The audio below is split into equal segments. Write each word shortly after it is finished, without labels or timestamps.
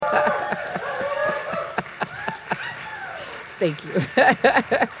Thank you.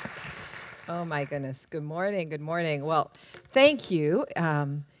 Oh, my goodness. Good morning. Good morning. Well, thank you.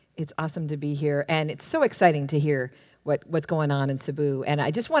 It's awesome to be here, and it's so exciting to hear what's going on in Cebu. And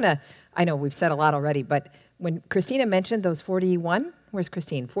I just want to, I know we've said a lot already, but when Christina mentioned those 41, where's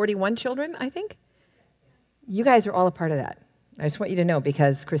Christine? 41 children, I think? You guys are all a part of that. I just want you to know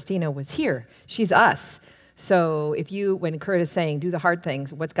because Christina was here. She's us. So when Kurt is saying, do the hard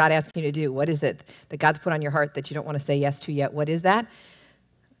things, what's God asking you to do? What is it that God's put on your heart that you don't want to say yes to yet? What is that?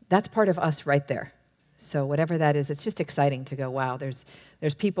 That's part of us right there. So whatever that is, it's just exciting to go, wow, there's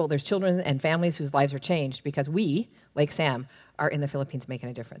people, there's children and families whose lives are changed because we, Lake Sam, are in the Philippines making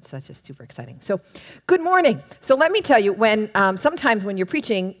a difference. That's just super exciting. So good morning. So let me tell you, sometimes when you're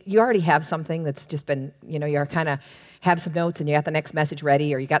preaching, you already have something that's just been, you're kind of have some notes and you got the next message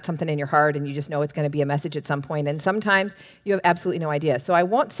ready, or you got something in your heart and you just know it's going to be a message at some point. And sometimes you have absolutely no idea. So I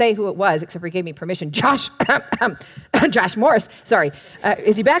won't say who it was, except for he gave me permission. Josh Morris, sorry.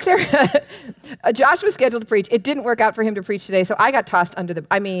 Is he back there? Josh was scheduled to preach. It didn't work out for him to preach today, so I got tossed under the,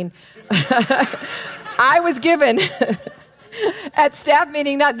 I was given at staff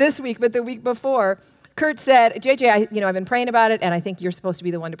meeting, not this week, but the week before, Kurt said, JJ, I've been praying about it, and I think you're supposed to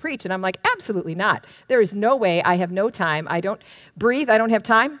be the one to preach. And I'm like, absolutely not. There is no way. I have no time. I don't breathe. I don't have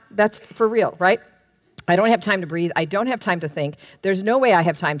time. That's for real, right? I don't have time to breathe. I don't have time to think. There's no way I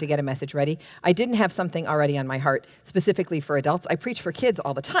have time to get a message ready. I didn't have something already on my heart specifically for adults. I preach for kids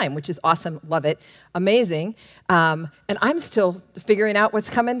all the time, which is awesome. Love it. Amazing. And I'm still figuring out what's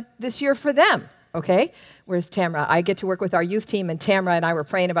coming this year for them. Okay? Where's Tamara? I get to work with our youth team, and Tamara and I were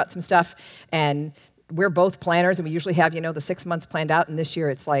praying about some stuff, and we're both planners, and we usually have, the 6 months planned out, and this year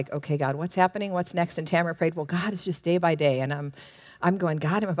it's like, okay, God, what's happening? What's next? And Tamara prayed, well, God, it's just day by day, and I'm going,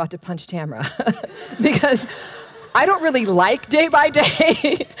 God, I'm about to punch Tamara, because I don't really like day by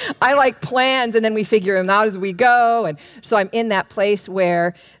day. I like plans, and then we figure them out as we go, and so I'm in that place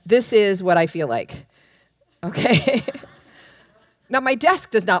where this is what I feel like, okay? Now, my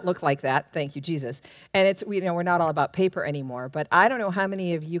desk does not look like that, thank you, Jesus. And we're not all about paper anymore, but I don't know how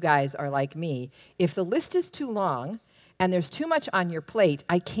many of you guys are like me. If the list is too long and there's too much on your plate,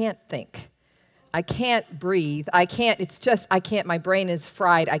 I can't think. I can't breathe. I can't, my brain is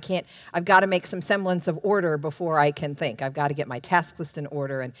fried. I've got to make some semblance of order before I can think. I've got to get my task list in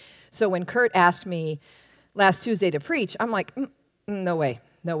order. And so when Kurt asked me last Tuesday to preach, I'm like, no way.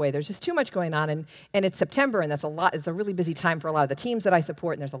 No way. There's just too much going on. And it's September, and that's a lot. It's a really busy time for a lot of the teams that I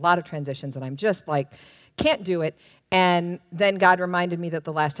support, and there's a lot of transitions, and I'm just like, can't do it. And then God reminded me that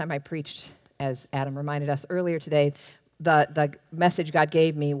the last time I preached, as Adam reminded us earlier today, the message God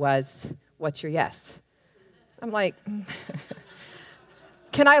gave me was, what's your yes? I'm like,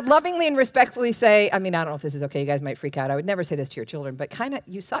 can I lovingly and respectfully say, I don't know if this is okay, you guys might freak out. I would never say this to your children, but kind of,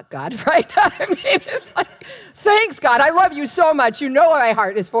 you suck, God, right? It's like, thanks, God, I love you so much. You know my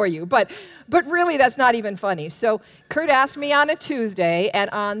heart is for you. But really, that's not even funny. So Kurt asked me on a Tuesday, and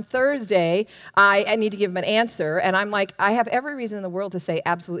on Thursday, I need to give him an answer. And I'm like, I have every reason in the world to say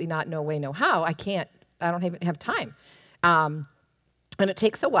absolutely not, no way, no how. I don't even have time. And it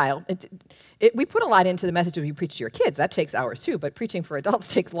takes a while. We put a lot into the message when you preach to your kids. That takes hours too, but preaching for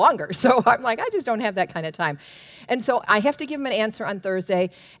adults takes longer. So I'm like, I just don't have that kind of time. And so I have to give him an answer on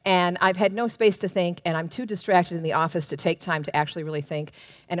Thursday, and I've had no space to think, and I'm too distracted in the office to take time to actually really think.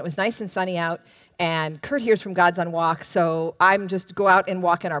 And it was nice and sunny out, and Kurt hears from God's on Walk, so I'm just go out and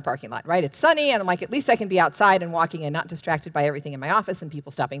walk in our parking lot, right? It's sunny, and I'm like, at least I can be outside and walking and not distracted by everything in my office and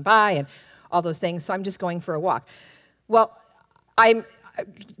people stopping by and all those things, so I'm just going for a walk. Well, I'm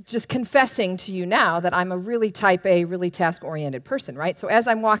just confessing to you now that I'm a really type A, really task-oriented person, right? So as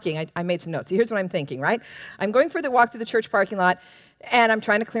I'm walking, I made some notes. So here's what I'm thinking, right? I'm going for the walk through the church parking lot, and I'm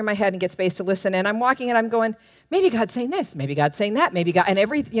trying to clear my head and get space to listen, and I'm walking, and I'm going, maybe God's saying this, maybe God's saying that, maybe God, and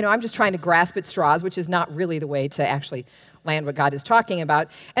I'm just trying to grasp at straws, which is not really the way to actually land what God is talking about.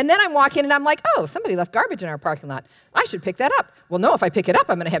 And then I'm walking, and I'm like, oh, somebody left garbage in our parking lot. I should pick that up. Well, no, if I pick it up,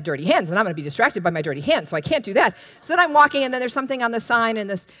 I'm going to have dirty hands, and I'm going to be distracted by my dirty hands, so I can't do that. So then I'm walking, and then there's something on the sign, and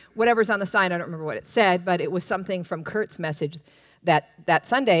this, whatever's on the sign, I don't remember what it said, but it was something from Kurt's message that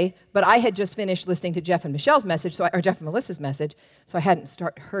Sunday, but I had just finished listening to Jeff and Michelle's message, or Jeff and Melissa's message, so I hadn't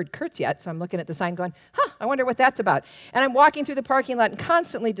heard Kurt's yet, so I'm looking at the sign going, I wonder what that's about. And I'm walking through the parking lot and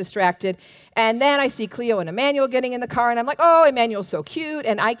constantly distracted, and then I see Cleo and Emmanuel getting in the car, and I'm like, oh, Emmanuel's so cute,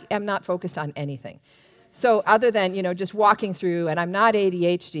 and I am not focused on anything. So other than, just walking through, and I'm not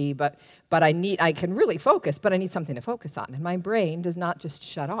ADHD, but I can really focus, but I need something to focus on, and my brain does not just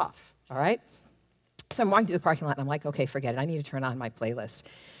shut off, all right? So I'm walking through the parking lot, and I'm like, okay, forget it. I need to turn on my playlist.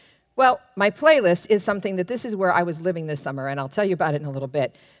 Well, my playlist is something that this is where I was living this summer, and I'll tell you about it in a little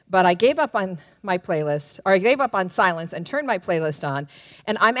bit. But I gave up on my playlist, or I gave up on silence and turned my playlist on.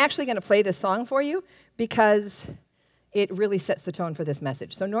 And I'm actually going to play this song for you because it really sets the tone for this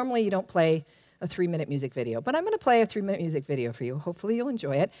message. So normally you don't play a 3-minute music video, but I'm going to play a 3-minute music video for you. Hopefully you'll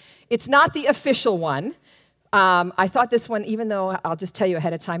enjoy it. It's not the official one. I thought this one, even though I'll just tell you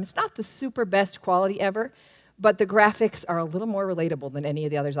ahead of time, it's not the super best quality ever, but the graphics are a little more relatable than any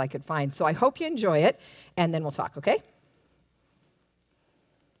of the others I could find. So I hope you enjoy it, and then we'll talk, okay?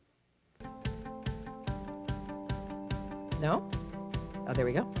 No? Oh, there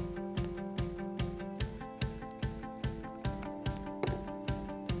we go.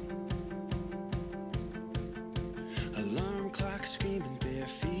 Alarm clock screaming, bare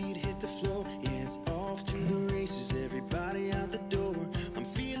feet hit the floor. Yeah, it's off to the races, everybody out the door. I'm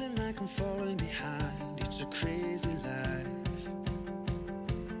feeling like I'm falling behind, it's a crazy life.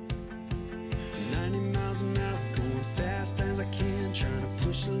 90 miles an hour, going fast as I can, trying to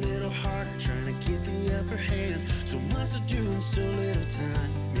push a little harder, trying to get the upper hand. So much to do in so little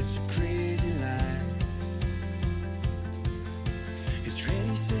time, it's a crazy life. It's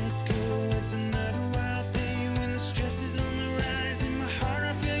ready, set, go, it's another wild day when the stress is on the rise. In my heart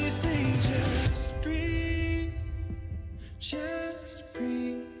I feel you say, just breathe, just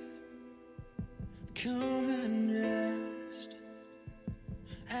breathe. Come and rest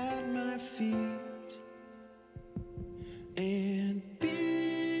at my feet and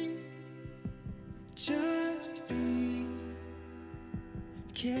be, just be.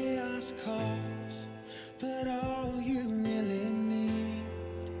 Chaos calls, but all you really need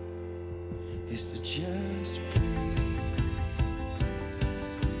is to just breathe.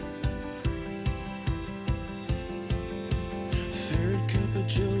 Third cup of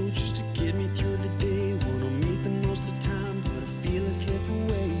Joe just to get me through the day. Wanna make the most of time, but I feel it slip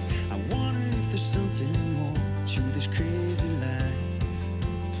away. I wonder if there's something more to this crazy life.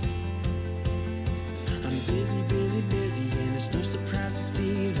 I'm busy, busy, busy, and it's no surprise to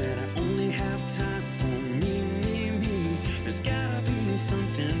see that I only have time for me, me, me. There's gotta be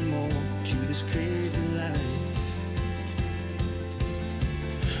something more to this crazy life.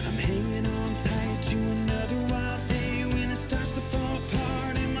 I'm hanging on tight to another wild day when it starts to fall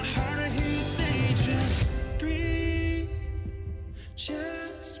apart. In my heart I hear you say, just breathe,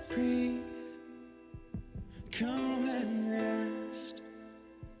 just breathe. Come and rest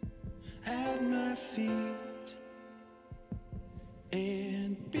at my feet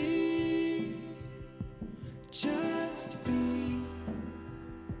and be, just be.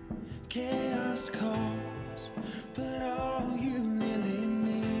 Chaos calls, but all you really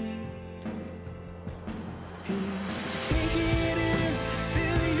need is to take it in,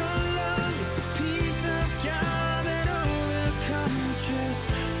 fill your lungs, the peace of God that overcomes. Just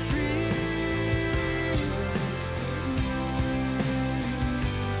breathe.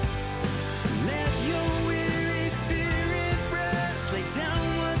 Let your weary spirit rest. Lay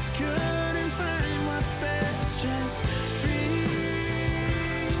down what's good and find what's best. Just breathe.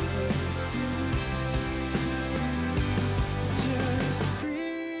 Just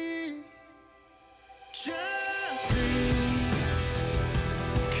breathe. Just breathe.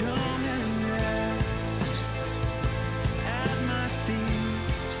 Come and rest at my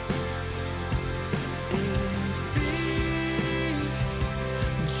feet and be,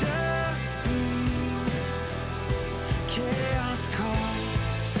 just be. Chaos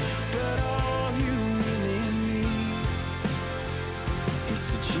calls, but all you really need is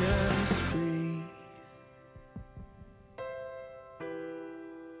to just breathe.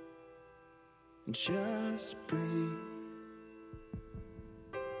 Just breathe.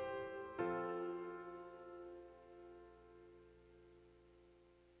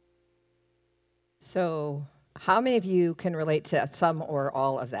 So, how many of you can relate to some or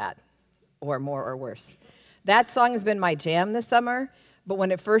all of that, or more or worse? That song has been my jam this summer, but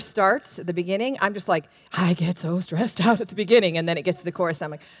when it first starts at the beginning, I'm just like, I get so stressed out at the beginning, and then it gets to the chorus, and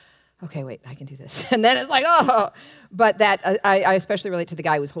I'm like, okay, wait, I can do this. And then it's like, oh, but that, I especially relate to the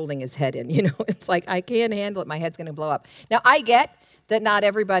guy who was holding his head in, you know, it's like, I can't handle it, my head's gonna blow up. Now, I get that not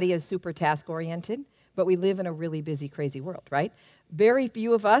everybody is super task-oriented, but we live in a really busy, crazy world, right? Very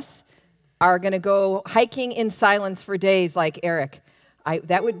few of us are gonna go hiking in silence for days like Eric.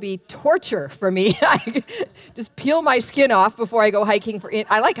 That would be torture for me. I just peel my skin off before I go hiking.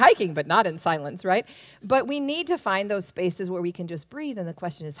 I like hiking, but not in silence, right? But we need to find those spaces where we can just breathe, and the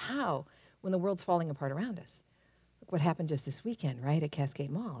question is how, when the world's falling apart around us. Look what happened just this weekend, right, at Cascade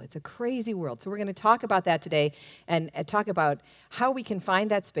Mall. It's a crazy world. So we're going to talk about that today and talk about how we can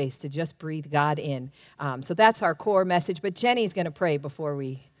find that space to just breathe God in. So that's our core message. But Jenny's going to pray before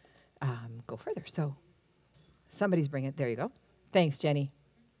we go further. So somebody's bringing it. There you go. Thanks, Jenny.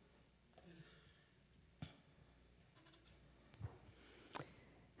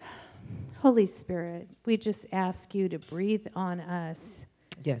 Holy Spirit, we just ask you to breathe on us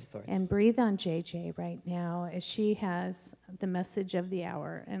Yes, Lord. and breathe on JJ right now as she has the message of the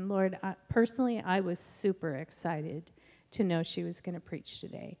hour. And Lord, personally, I was super excited to know she was going to preach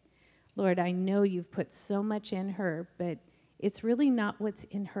today. Lord, I know you've put so much in her, but it's really not what's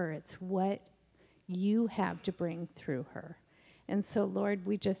in her. It's what you have to bring through her. And so, Lord,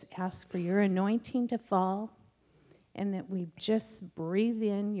 we just ask for your anointing to fall and that we just breathe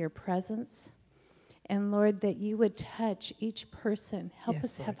in your presence. And Lord, that you would touch each person. Help Yes,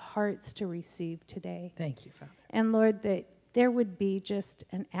 us Lord. have hearts to receive today. Thank you, Father. And Lord, that there would be just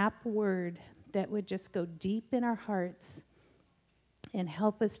an apt word that would just go deep in our hearts and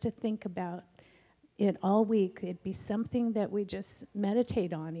help us to think about it all week. It'd be something that we just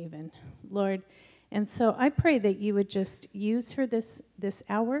meditate on even, Lord. And so I pray that you would just use her this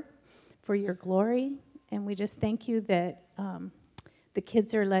hour for your glory. And we just thank you that the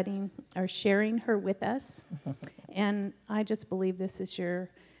kids are sharing her with us. And I just believe this is your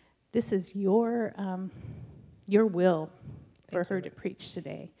will for her to preach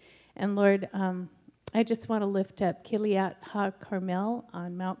today. And Lord, I just want to lift up Kiryat HaCarmel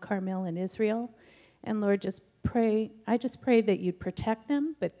on Mount Carmel in Israel. And Lord, I just pray that you'd protect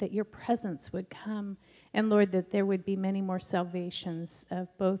them, but that your presence would come. And Lord, that there would be many more salvations of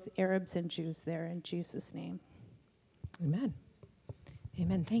both Arabs and Jews there in Jesus' name. Amen.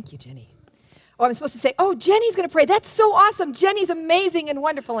 Amen. Thank you, Jenny. Oh, I'm supposed to say, oh, Jenny's going to pray. That's so awesome. Jenny's amazing and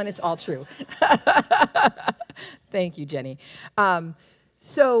wonderful, and it's all true. Thank you, Jenny.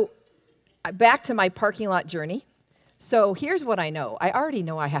 So back to my parking lot journey. So here's what I know. I already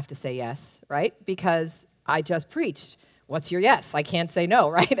know I have to say yes, right? Because I just preached. What's your yes? I can't say no,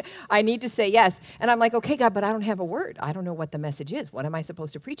 right? I need to say yes. And I'm like, okay, God, but I don't have a word. I don't know what the message is. What am I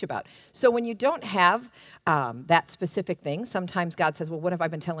supposed to preach about? So when you don't have that specific thing, sometimes God says, well, what have I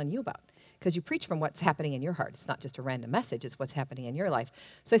been telling you about? Because you preach from what's happening in your heart. It's not just a random message. It's what's happening in your life.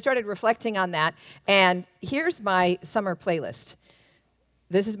 So I started reflecting on that. And here's my summer playlist.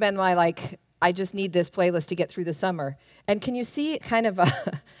 This has been my, I just need this playlist to get through the summer. And can you see kind of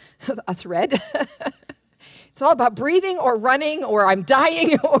a thread? It's all about breathing or running or I'm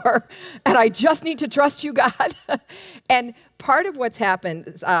dying and I just need to trust you, God. And part of what's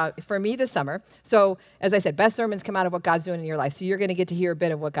happened for me this summer, so as I said, best sermons come out of what God's doing in your life. So you're going to get to hear a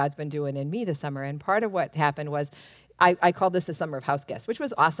bit of what God's been doing in me this summer. And part of what happened was I called this the summer of house guests, which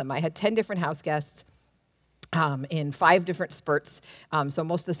was awesome. I had 10 different house guests. In 5 different spurts. So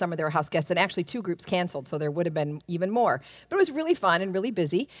most of the summer there were house guests, and actually 2 groups canceled, so there would have been even more. But it was really fun and really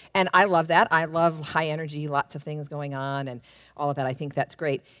busy, and I love that. I love high energy, lots of things going on, and all of that. I think that's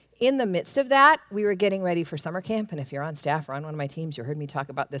great. In the midst of that, we were getting ready for summer camp, and if you're on staff or on one of my teams, you heard me talk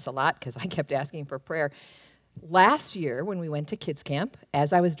about this a lot because I kept asking for prayer. Last year, when we went to kids camp,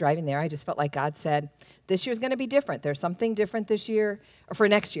 as I was driving there, I just felt like God said, this year's going to be different. There's something different this year, or for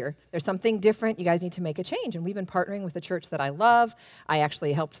next year. There's something different. You guys need to make a change. And we've been partnering with a church that I love. I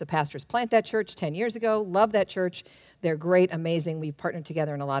actually helped the pastors plant that church 10 years ago. Love that church. They're great, amazing. We've partnered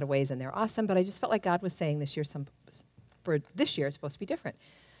together in a lot of ways, and they're awesome. But I just felt like God was saying for this year, it's supposed to be different.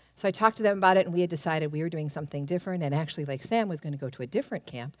 So I talked to them about it, and we had decided we were doing something different. And actually, like Sam was going to go to a different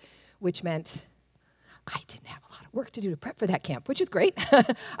camp, which meant I didn't have a lot of work to do to prep for that camp, which is great.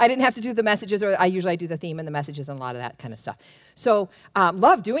 I didn't have to do the messages, or I usually do the theme and the messages and a lot of that kind of stuff. So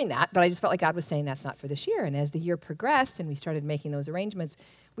love doing that, but I just felt like God was saying that's not for this year. And as the year progressed and we started making those arrangements,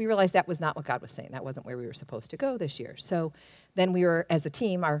 we realized that was not what God was saying. That wasn't where we were supposed to go this year. So then we were, as a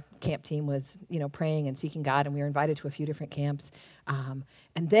team, our camp team was, praying and seeking God, and we were invited to a few different camps. And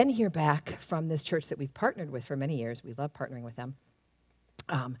then hear back from this church that we've partnered with for many years. We love partnering with them.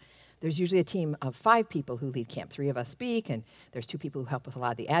 There's usually a team of 5 people who lead camp. 3 of us speak, and there's 2 people who help with a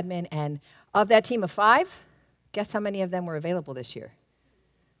lot of the admin. And of that team of 5, guess how many of them were available this year?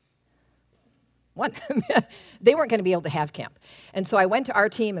 1. They weren't going to be able to have camp. And so I went to our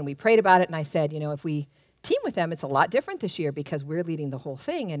team, and we prayed about it, and I said, if we team with them, it's a lot different this year because we're leading the whole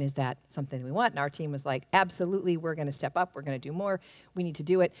thing, and is that something we want? And our team was like, absolutely, we're going to step up, we're going to do more, we need to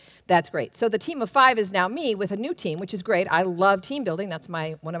do it. That's great. So the team of 5 is now me with a new team, which is great. I love team building. That's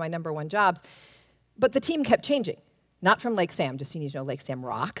one of my number 1 jobs. But the team kept changing. Not from Lake Sam, just so you need to know, Lake Sam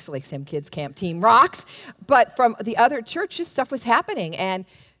rocks, Lake Sam Kids Camp team rocks, but from the other churches, stuff was happening, and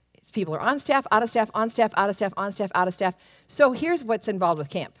people are on staff, out of staff, on staff, out of staff, on staff, out of staff. So here's what's involved with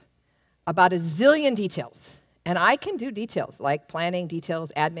camp. About a zillion details. And I can do details, like planning,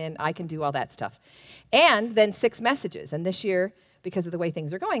 details, admin, I can do all that stuff. And then 6 messages. And this year, because of the way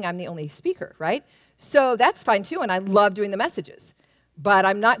things are going, I'm the only speaker, right? So that's fine too, and I love doing the messages. But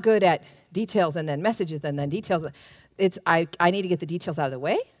I'm not good at details and then messages and then details. I need to get the details out of the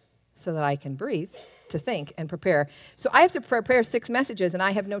way so that I can breathe to think and prepare. So I have to prepare 6 messages, and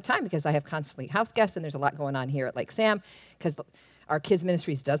I have no time because I have constantly house guests, and there's a lot going on here at Lake Sam because our kids'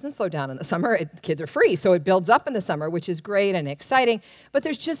 ministries doesn't slow down in the summer. Kids are free, so it builds up in the summer, which is great and exciting, but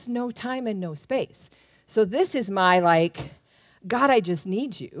there's just no time and no space. So this is my God, I just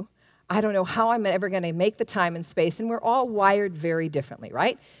need you. I don't know how I'm ever going to make the time and space, and we're all wired very differently,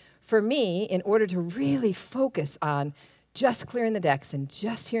 right? For me, in order to really focus on just clearing the decks and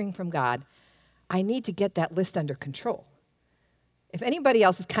just hearing from God, I need to get that list under control. If anybody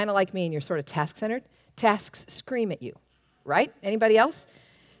else is kind of like me and you're sort of task-centered, tasks scream at you, right? Anybody else?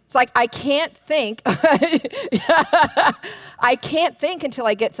 It's like I can't think. I can't think until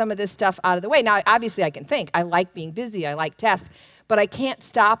I get some of this stuff out of the way. Now, obviously, I can think. I like being busy. I like tasks. But I can't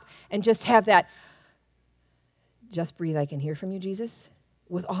stop and just have that, just breathe, I can hear from you, Jesus,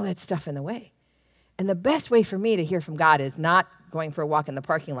 with all that stuff in the way. And the best way for me to hear from God is not going for a walk in the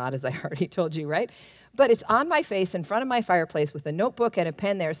parking lot, as I already told you, right? But it's on my face in front of my fireplace with a notebook and a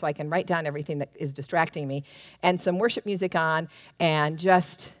pen there so I can write down everything that is distracting me and some worship music on and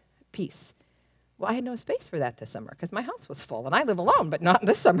just peace. Well, I had no space for that this summer because my house was full, and I live alone, but not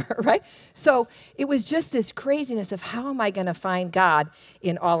this summer, right? So it was just this craziness of how am I going to find God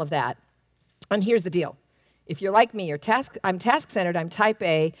in all of that? And here's the deal. If you're like me, I'm task-centered, I'm type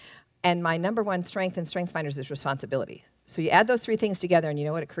A, and my number one strength in StrengthsFinders is responsibility. So you add those 3 things together, and you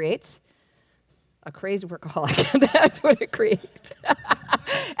know what it creates? A crazed workaholic. That's what it creates.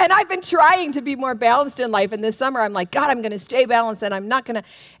 And I've been trying to be more balanced in life, and this summer I'm like, God, I'm going to stay balanced, and I'm not going to,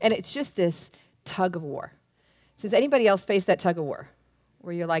 and it's just this tug of war. Does anybody else face that tug of war?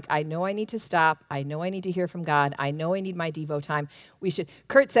 Where you're like, I know I need to stop. I know I need to hear from God. I know I need my Devo time.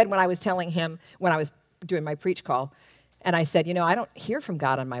 Kurt said when I was telling him, when I was doing my preach call, and I said, I don't hear from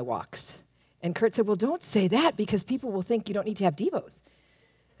God on my walks. And Kurt said, well, don't say that because people will think you don't need to have Devos.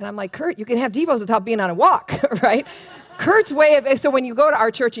 And I'm like, Kurt, you can have Devos without being on a walk, right? Kurt's way of, so when you go to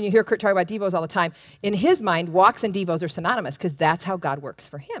our church and you hear Kurt talk about Devos all the time, in his mind, walks and Devos are synonymous because that's how God works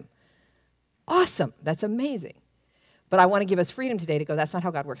for him. Awesome. That's amazing. But I want to give us freedom today to go, that's not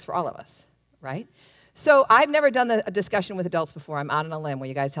how God works for all of us, right? So I've never done a discussion with adults before. I'm out on a limb. Will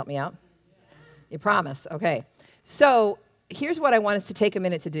you guys help me out? You promise? Okay. So here's what I want us to take a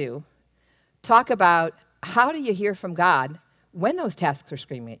minute to do. Talk about how do you hear from God when those tasks are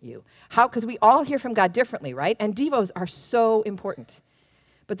screaming at you? Because we all hear from God differently, right? And Devos are so important.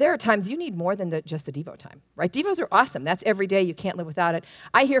 But there are times you need more than just the Devo time, right? Devos are awesome. That's every day. You can't live without it.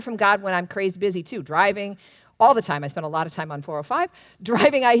 I hear from God when I'm crazy busy too, driving all the time. I spend a lot of time on 405.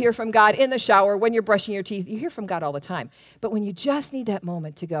 Driving, I hear from God. In the shower, when you're brushing your teeth, you hear from God all the time. But when you just need that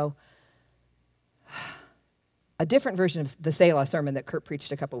moment to go, a different version of the Selah sermon that Kurt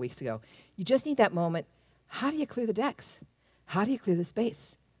preached a couple weeks ago, you just need that moment. How do you clear the decks? How do you clear the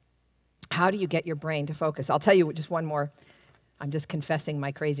space? How do you get your brain to focus? I'll tell you just one more. I'm just confessing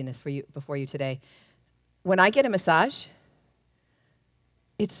my craziness before you today. When I get a massage,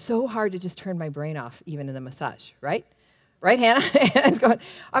 it's so hard to just turn my brain off, even in the massage, right? Right, Hannah? Hannah's going,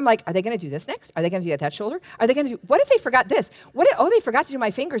 I'm like, are they going to do this next? Are they going to do that shoulder? Are they going to do, what if they forgot this? They forgot to do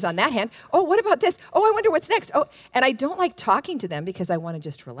my fingers on that hand. Oh, what about this? Oh, I wonder what's next. Oh, and I don't like talking to them because I want to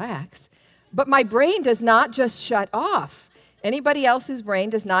just relax. But my brain does not just shut off. Anybody else whose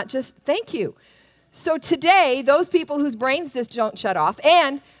brain does not just, thank you. So today, those people whose brains just don't shut off,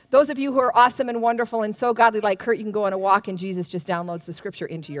 and those of you who are awesome and wonderful and so godly like Kurt, you can go on a walk and Jesus just downloads the scripture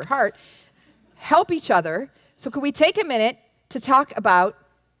into your heart, help each other. So could we take a minute to talk about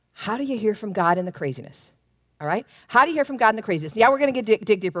how do you hear from God in the craziness? All right? How do you hear from God in the craziness? Yeah, we're going to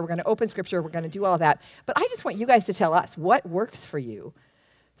dig deeper. We're going to open scripture. We're going to do all of that. But I just want you guys to tell us what works for you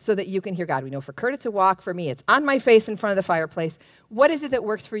so that you can hear God. We know for Kurt it's a walk. For me, it's on my face in front of the fireplace. What is it that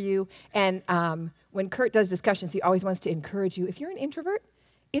works for you? And when Kurt does discussions, he always wants to encourage you. If you're an introvert,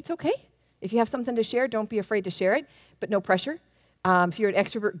 it's okay. If you have something to share, don't be afraid to share it, but no pressure. If you're an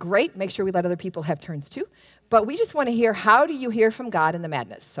extrovert, great. Make sure we let other people have turns too. But we just want to hear, how do you hear from God in the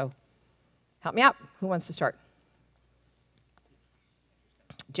madness? So help me out. Who wants to start?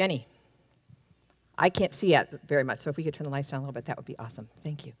 Jenny. I can't see it very much, so if we could turn the lights down a little bit, that would be awesome.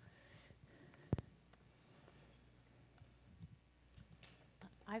 Thank you.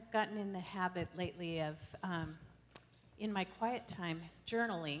 I've gotten in the habit lately of, in my quiet time,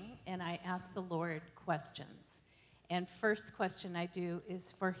 journaling, and I ask the Lord questions. And first question I do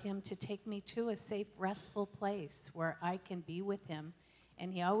is for him to take me to a safe, restful place where I can be with him.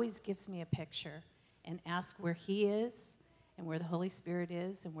 And he always gives me a picture and asks where he is and where the Holy Spirit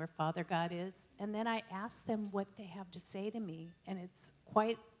is and where Father God is. And then I ask them what they have to say to me. And it's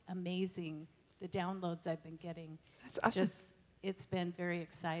quite amazing, the downloads I've been getting. That's awesome. It's been very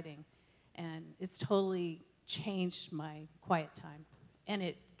exciting. And it's totally changed my quiet time. And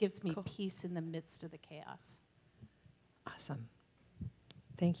it gives me Cool. peace in the midst of the chaos. Awesome.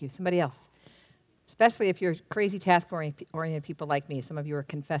 Thank you. Somebody else. Especially if you're crazy task-oriented people like me. Some of you were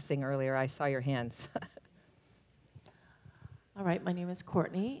confessing earlier. I saw your hands. All right, my name is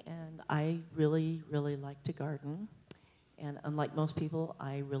Courtney, and I really, really like to garden. And unlike most people,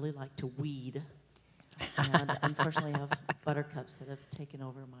 I really like to weed. And unfortunately, I have buttercups that have taken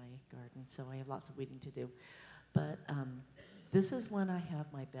over my garden, so I have lots of weeding to do. But this is when I have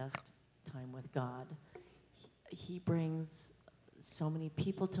my best time with God. He brings so many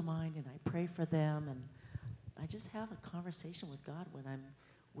people to mind, and I pray for them, and I just have a conversation with God when I'm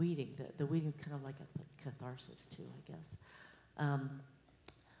weeding. The weeding is kind of like a catharsis, too, I guess.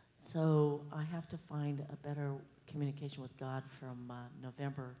 So I have to find a better communication with God from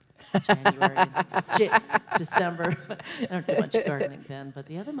November, January, and December. I don't do much gardening then, but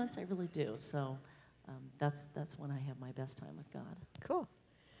the other months I really do. So that's when I have my best time with God. Cool.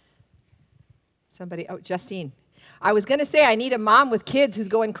 Somebody, Justine. I was going to say I need a mom with kids who's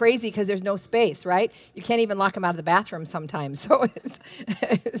going crazy because there's no space, right? You can't even lock them out of the bathroom sometimes. So it's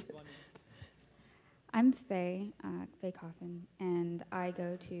I'm Faye Coffin, and I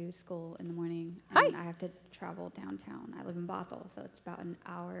go to school in the morning, Hi. and I have to travel downtown. I live in Bothell, so it's about an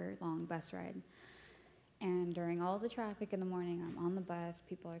hour-long bus ride. And during all the traffic in the morning, I'm on the bus,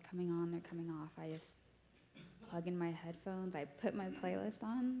 people are coming on, they're coming off. I just plug in my headphones, I put my playlist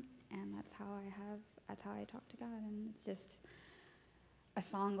on, and that's how I talk to God. And it's just, a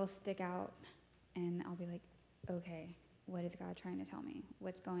song will stick out, and I'll be like, okay, what is God trying to tell me?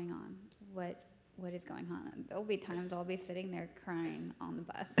 What's going on? What is going on? There'll be times I'll be sitting there crying on the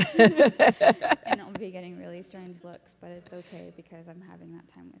bus. And I'll be getting really strange looks, but it's okay because I'm having that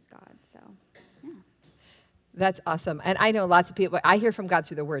time with God. So, yeah. That's awesome. And I know lots of people, I hear from God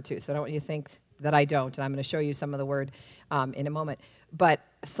through the Word too, so I don't want you to think that I don't. And I'm going to show you some of the Word in a moment. But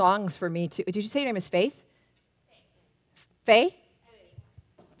songs for me too. Did you say your name is Faith? Faye?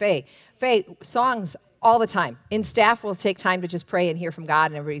 Faye. Faye, songs all the time. In staff, we'll take time to just pray and hear from God,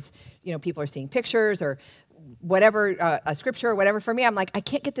 and everybody's, people are seeing pictures or whatever, a scripture or whatever. For me, I'm like, I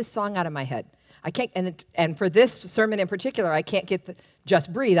can't get this song out of my head. I can't, and for this sermon in particular, I can't get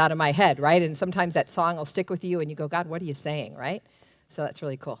Just Breathe out of my head, right? And sometimes that song will stick with you, and you go, God, what are you saying, right? So that's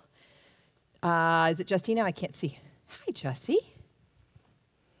really cool. Is it Justina? I can't see. Hi, Jussie.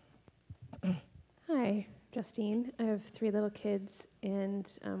 Hi, Justine. I have 3 little kids, and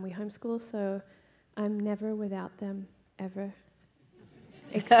we homeschool, so I'm never without them, ever,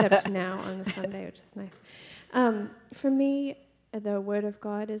 except now on a Sunday, which is nice. For me, the Word of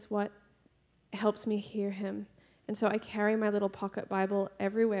God is what helps me hear Him. And so I carry my little pocket Bible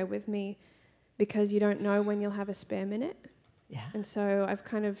everywhere with me because you don't know when you'll have a spare minute. Yeah. And so I've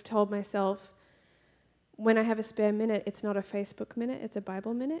kind of told myself, when I have a spare minute, it's not a Facebook minute, it's a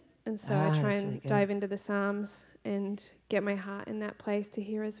Bible minute. And so I try that's and really good. dive into the Psalms and get my heart in that place to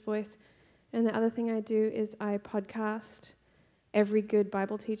hear His voice. And the other thing I do is I podcast every good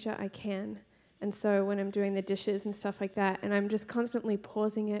Bible teacher I can. And so when I'm doing the dishes and stuff like that, and I'm just constantly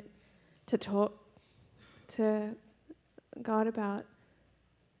pausing it to talk to God about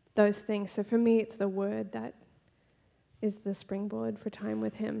those things. So for me, it's the Word that is the springboard for time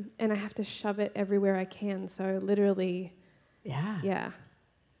with Him. And I have to shove it everywhere I can. So literally, Yeah.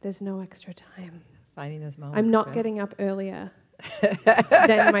 there's no extra time. Finding those moments. I'm not right? getting up earlier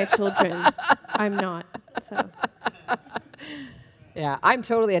than my children. I'm not. So Yeah, I'm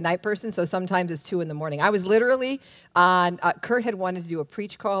totally a night person, so sometimes it's 2 a.m. I was literally on, Kurt had wanted to do a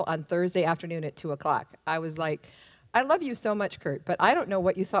preach call on Thursday afternoon at 2 o'clock. I was like, I love you so much, Kurt, but I don't know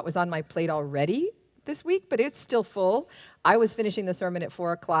what you thought was on my plate already this week, but it's still full. I was finishing the sermon at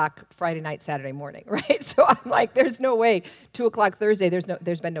 4 o'clock Friday night, Saturday morning, right? So I'm like, there's no way, 2 o'clock Thursday,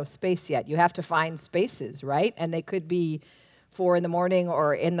 there's been no space yet. You have to find spaces, right? And they could be 4 a.m.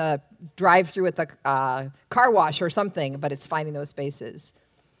 or in the drive-through at the car wash or something, but it's finding those spaces.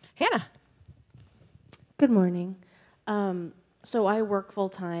 Hannah. Good morning. So I work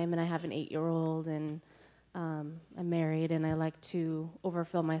full-time, and I have an 8-year-old, and I'm married, and I like to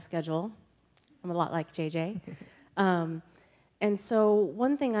overfill my schedule. I'm a lot like JJ. And so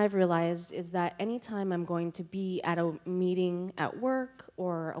one thing I've realized is that anytime I'm going to be at a meeting at work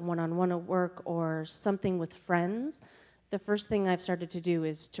or a one-on-one at work or something with friends, the first thing I've started to do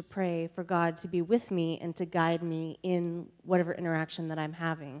is to pray for God to be with me and to guide me in whatever interaction that I'm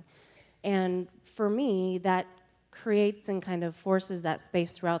having. And for me, that creates and kind of forces that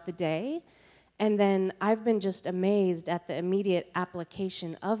space throughout the day. And then I've been just amazed at the immediate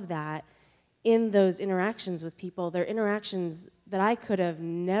application of that in those interactions with people. They're interactions that I could have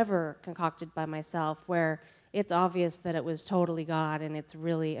never concocted by myself, where it's obvious that it was totally God, and it's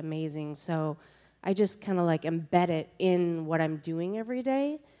really amazing. So I just kind of like embed it in what I'm doing every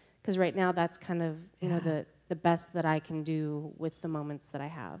day, because right now that's kind of, you know, the best that I can do with the moments that I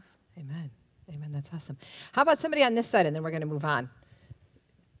have. Amen. Amen. That's awesome. How about somebody on this side, and then we're going to move on.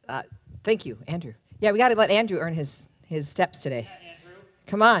 Thank you, Andrew. Yeah, we got to let Andrew earn his steps today. Yeah, Andrew.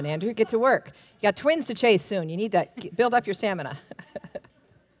 Come on, Andrew, get to work. You got twins to chase soon. You need that. Build up your stamina.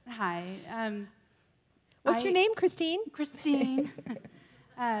 Hi. What's your name, Christine? Christine.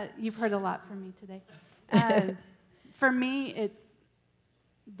 You've heard a lot from me today. For me,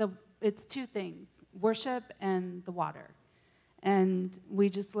 it's two things: worship and the water. And we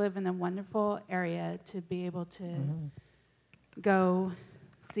just live in a wonderful area to be able to go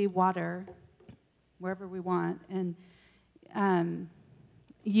see water wherever we want. And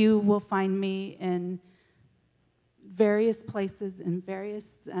you will find me in various places, in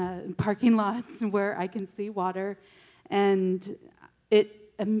various parking lots where I can see water. And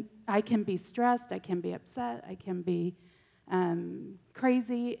I can be stressed, I can be upset, I can be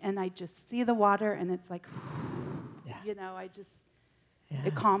crazy, and I just see the water, and it's like, you know,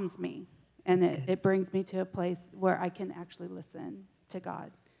 it calms me. And it brings me to a place where I can actually listen to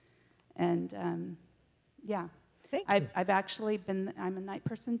God. And I've actually I'm a night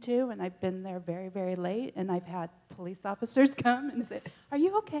person too, and I've been there very, very late, and I've had police officers come and say, "Are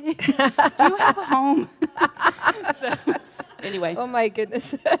you okay? Do you have a home?" So, anyway. Oh my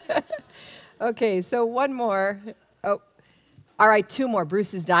goodness. Okay, so one more. Oh, all right, two more.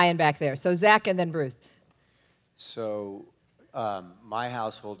 Bruce is dying back there. So Zach and then Bruce. So my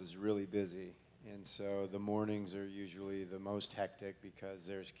household is really busy, and so the mornings are usually the most hectic because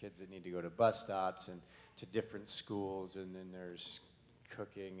there's kids that need to go to bus stops and to different schools, and then there's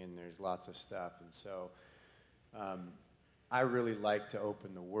cooking, and there's lots of stuff. And so I really like to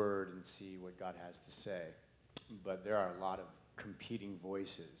open the Word and see what God has to say. But there are a lot of competing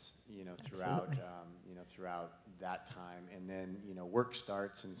voices, you know, throughout that time. And then, you know, work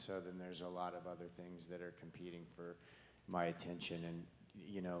starts, and so then there's a lot of other things that are competing for my attention. And,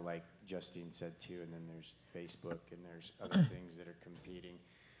 you know, like Justine said too, and then there's Facebook, and there's other things that are competing.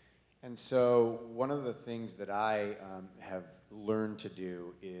 And so one of the things that I have learned to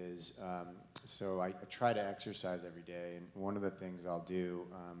do is, so I try to exercise every day, and one of the things I'll do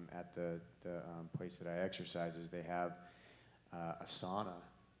at the place that I exercise is they have a sauna,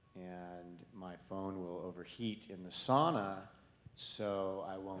 and my phone will overheat in the sauna, so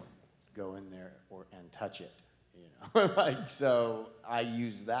I won't go in there and touch it, you know. Like, so I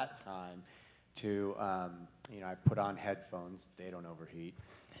use that time to, you know, I put on headphones, they don't overheat,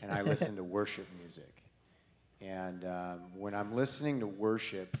 and I listen to worship music. And when I'm listening to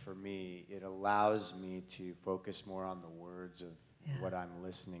worship, for me, it allows me to focus more on the words of what I'm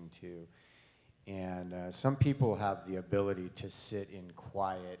listening to. And some people have the ability to sit in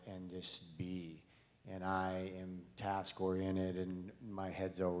quiet and just be. And I am task-oriented, and my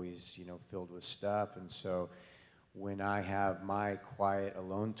head's always, you know, filled with stuff. And so when I have my quiet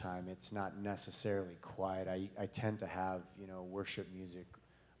alone time, it's not necessarily quiet. I tend to have, you know, worship music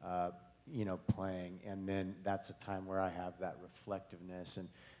you know, playing, and then that's a time where I have that reflectiveness. And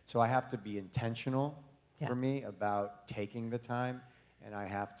so I have to be intentional for me about taking the time, and I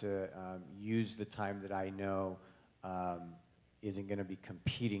have to use the time that I know isn't going to be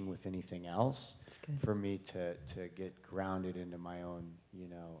competing with anything else for me to get grounded into my own, you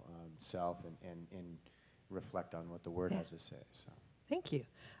know, self and reflect on what the Word has to say. So. Thank you.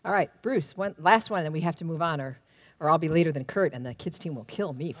 All right, Bruce, one last one, and then we have to move on, or I'll be later than Kurt, and the kids' team will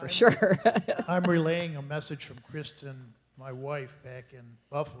kill me for sure. I'm relaying a message from Kristen, my wife, back in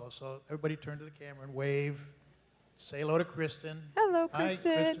Buffalo. So everybody turn to the camera and wave. Say hello to Kristen. Hello,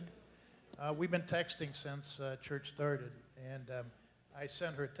 Kristen. Hi, Kristen. We've been texting since church started, and I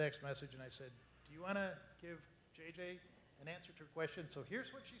sent her a text message, and I said, "Do you want to give JJ an answer to her question?" So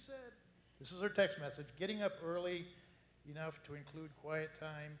here's what she said. This is her text message: "Getting up early enough to include quiet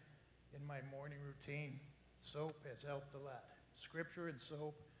time in my morning routine. Soap has helped a lot. Scripture and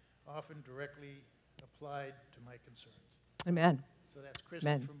soap often directly applied to my concerns." Amen. So that's Kristen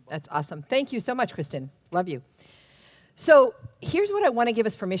Amen. from Buffalo. That's awesome. Thank you so much, Kristen. Love you. So here's what I want to give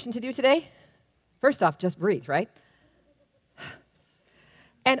us permission to do today. First off, just breathe, right?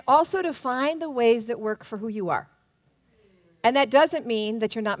 And also to find the ways that work for who you are. And that doesn't mean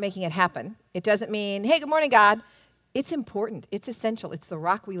that you're not making it happen. It doesn't mean, hey, good morning, God. It's important. It's essential. It's the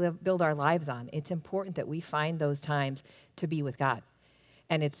rock we build our lives on. It's important that we find those times to be with God.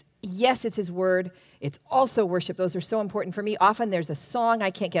 And it's His word. It's also worship. Those are so important for me. Often there's a song I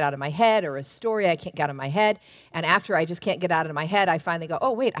can't get out of my head or a story I can't get out of my head. And after I just can't get out of my head, I finally go,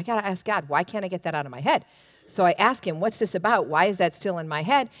 oh, wait, I got to ask God, why can't I get that out of my head? So I ask him, what's this about? Why is that still in my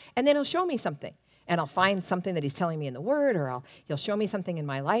head? And then he'll show me something. And I'll find something that he's telling me in the word, or he'll show me something in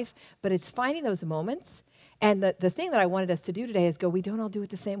my life. But it's finding those moments. And the thing that I wanted us to do today is go, we don't all do it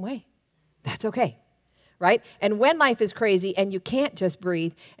the same way. That's okay, right? And when life is crazy and you can't just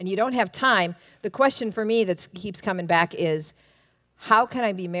breathe and you don't have time, the question for me that keeps coming back is, how can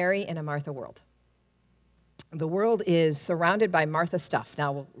I be Mary in a Martha world? The world is surrounded by Martha stuff.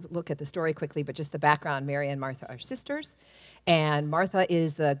 Now, we'll look at the story quickly, but just the background. Mary and Martha are sisters, and Martha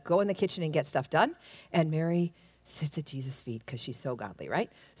is the go in the kitchen and get stuff done, and Mary sits at Jesus' feet because she's so godly,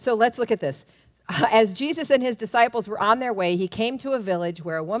 right? So let's look at this. As Jesus and his disciples were on their way, he came to a village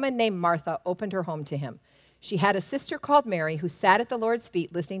where a woman named Martha opened her home to him. She had a sister called Mary who sat at the Lord's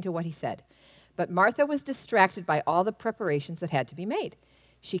feet listening to what he said. But Martha was distracted by all the preparations that had to be made.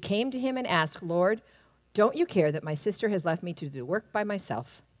 She came to him and asked, Lord, don't you care that my sister has left me to do work by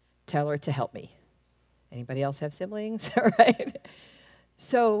myself? Tell her to help me. Anybody else have siblings? Right?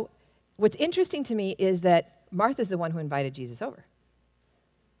 So what's interesting to me is that Martha's the one who invited Jesus over.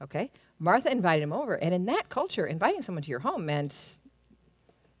 Okay? Martha invited him over. And in that culture, inviting someone to your home meant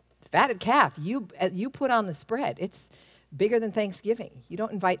fatted calf. You put on the spread. It's bigger than Thanksgiving. You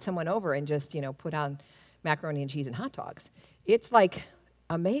don't invite someone over and just, put on macaroni and cheese and hot dogs. It's like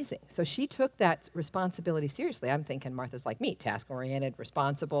amazing. So she took that responsibility seriously. I'm thinking Martha's like me, task-oriented,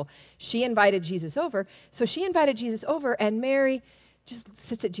 responsible. She invited Jesus over. So she invited Jesus over, and Mary just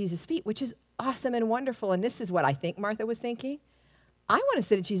sits at Jesus' feet, which is awesome and wonderful. And this is what I think Martha was thinking. I want to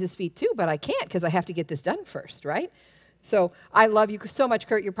sit at Jesus' feet too, but I can't because I have to get this done first, right? So I love you so much,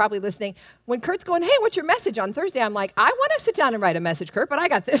 Kurt. You're probably listening. When Kurt's going, hey, what's your message on Thursday? I'm like, I want to sit down and write a message, Kurt, but I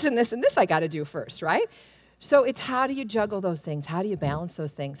got this and this and this I got to do first, right? So it's how do you juggle those things? How do you balance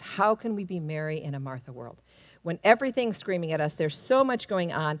those things? How can we be Mary in a Martha world? When everything's screaming at us, there's so much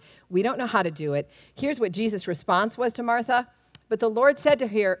going on, we don't know how to do it. Here's what Jesus' response was to Martha. But the Lord said to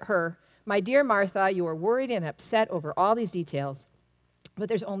her, my dear Martha, you are worried and upset over all these details, but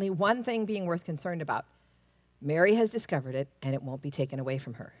there's only one thing being worth concerned about. Mary has discovered it, and it won't be taken away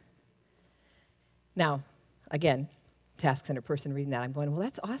from her. Now, again, task center person reading that, I'm going, well,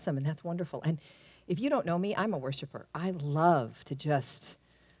 that's awesome, and that's wonderful. And if you don't know me, I'm a worshiper. I love to just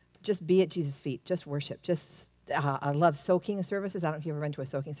be at Jesus' feet, just worship. I love soaking services. I don't know if you've ever been to a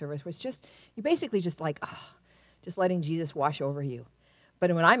soaking service where it's just, you basically just like, just letting Jesus wash over you.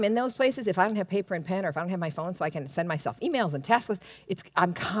 But when I'm in those places, if I don't have paper and pen or if I don't have my phone so I can send myself emails and task lists,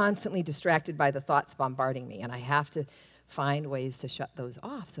 I'm constantly distracted by the thoughts bombarding me, and I have to find ways to shut those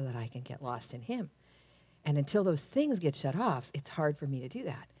off so that I can get lost in him. And until those things get shut off, it's hard for me to do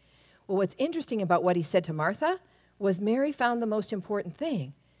that. Well, what's interesting about what he said to Martha was Mary found the most important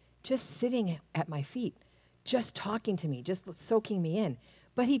thing, just sitting at my feet, just talking to me, just soaking me in.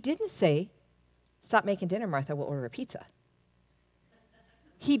 But he didn't say, stop making dinner, Martha, we'll order a pizza.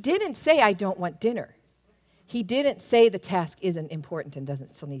 He didn't say, I don't want dinner. He didn't say the task isn't important and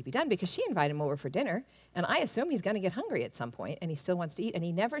doesn't still need to be done, because she invited him over for dinner, and I assume he's going to get hungry at some point, and he still wants to eat, and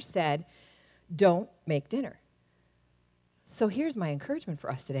he never said, don't make dinner. So here's my encouragement for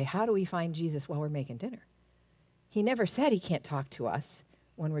us today. How do we find Jesus while we're making dinner? He never said he can't talk to us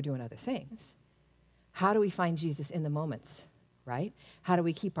when we're doing other things. How do we find Jesus in the moments, right? How do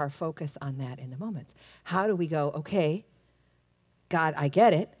we keep our focus on that in the moments? How do we go, okay, God, I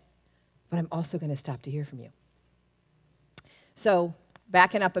get it, but I'm also going to stop to hear from you. So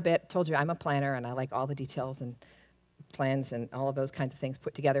backing up a bit, told you I'm a planner and I like all the details and plans and all of those kinds of things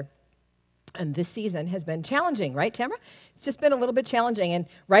put together. And this season has been challenging, right, Tamara? It's just been a little bit challenging. And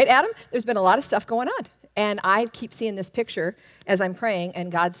right, Adam, there's been a lot of stuff going on. And I keep seeing this picture as I'm praying,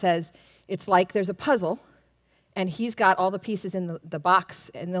 and God says, it's like there's a puzzle, and he's got all the pieces in the box,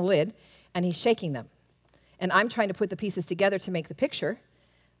 in the lid, and he's shaking them. And I'm trying to put the pieces together to make the picture,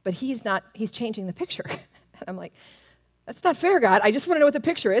 but he's changing the picture. And I'm like, that's not fair, God. I just want to know what the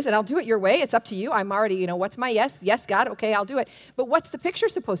picture is, and I'll do it your way. It's up to you. I'm already, what's my yes? Yes, God, okay, I'll do it. But what's the picture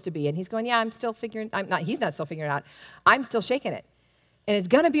supposed to be? And he's going, yeah, he's not still figuring it out. I'm still shaking it. And it's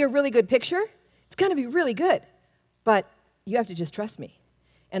going to be a really good picture. It's going to be really good. But you have to just trust me.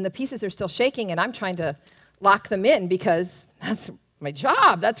 And the pieces are still shaking, and I'm trying to lock them in because that's my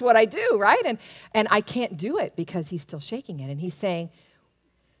job. That's what I do, right? And I can't do it because he's still shaking it. And he's saying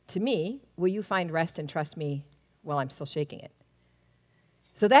to me, will you find rest and trust me while I'm still shaking it?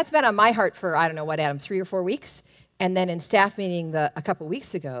 So that's been on my heart for, I don't know what, Adam, 3 or 4 weeks. And then in staff meeting a couple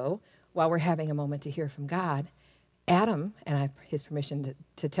weeks ago, while we're having a moment to hear from God, Adam, and I have his permission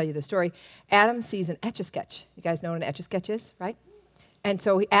to tell you the story, Adam sees an Etch-a-Sketch. You guys know what an Etch-a-Sketch is, right? And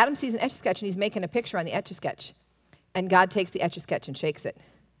so Adam sees an Etch-a-Sketch, and he's making a picture on the Etch-a-Sketch. And God takes the Etch-a-Sketch and shakes it.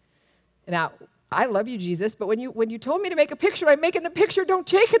 Now, I love you, Jesus, but when you told me to make a picture, I'm making the picture, don't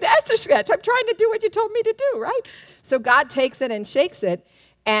shake the Etch-a-Sketch. I'm trying to do what you told me to do, right? So God takes it and shakes it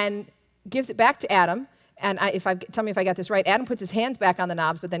and gives it back to Adam. And tell me if I got this right. Adam puts his hands back on the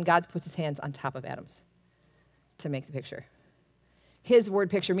knobs, but then God puts his hands on top of Adam's to make the picture. His word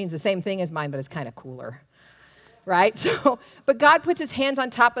picture means the same thing as mine, but it's kind of cooler, right? So, but God puts his hands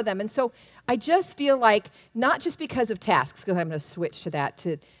on top of them. And so I just feel like, not just because of tasks, because I'm going to switch to that,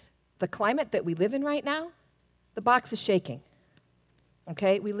 to the climate that we live in right now, the box is shaking,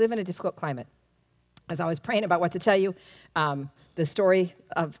 okay? We live in a difficult climate. As I was praying about what to tell you, the story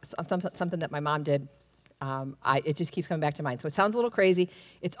of something that my mom did, it just keeps coming back to mind. So it sounds a little crazy.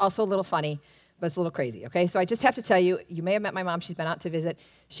 It's also a little funny, but it's a little crazy, okay? So I just have to tell you, you may have met my mom. She's been out to visit.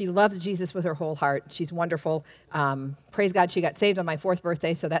 She loves Jesus with her whole heart. She's wonderful. Praise God, she got saved on my 4th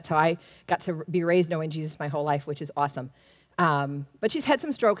birthday, so that's how I got to be raised knowing Jesus my whole life, which is awesome. But she's had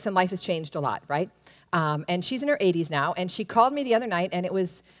some strokes, and life has changed a lot, right? And she's in her 80s now, and she called me the other night, and it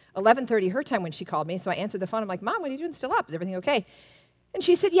was 11:30 her time when she called me, so I answered the phone. I'm like, Mom, what are you doing still up? Is everything okay? And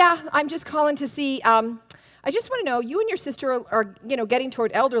she said, yeah, I'm just calling to see, I just want to know, you and your sister are getting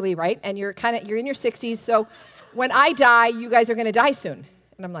toward elderly, right? And you're in your 60s, so when I die, you guys are going to die soon.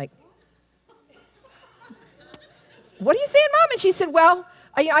 And I'm like, what are you saying, Mom? And she said, well,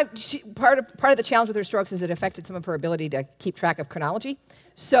 part of the challenge with her strokes is it affected some of her ability to keep track of chronology.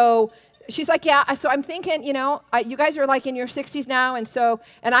 So she's like, yeah, so I'm thinking, you guys are like in your 60s now,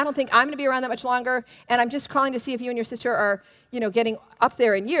 and I don't think I'm going to be around that much longer, and I'm just calling to see if you and your sister are, getting up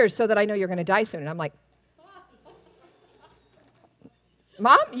there in years so that I know you're going to die soon. And I'm like,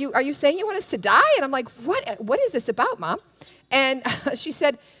 Mom, are you saying you want us to die? And I'm like, what is this about, Mom? And she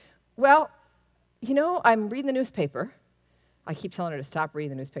said, well, I'm reading the newspaper. I keep telling her to stop reading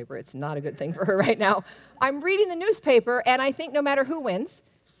the newspaper. It's not a good thing for her right now. I'm reading the newspaper, and I think no matter who wins,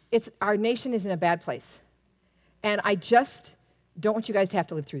 our nation is in a bad place. And I just don't want you guys to have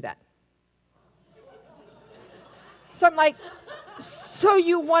to live through that. So I'm like, so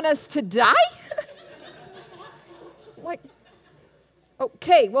you want us to die? Like,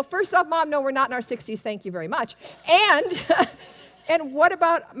 okay, well, first off, Mom, no, we're not in our 60s, thank you very much. And what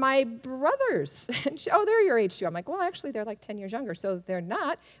about my brothers? And they're your age too. I'm like, well, actually, they're like 10 years younger, so they're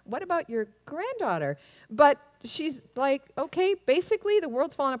not. What about your granddaughter? But she's like, okay, basically, the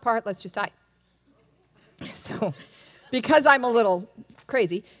world's falling apart, let's just die. So, because I'm a little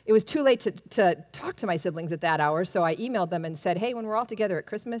crazy, it was too late to talk to my siblings at that hour, so I emailed them and said, hey, when we're all together at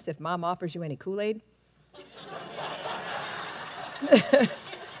Christmas, if Mom offers you any Kool-Aid,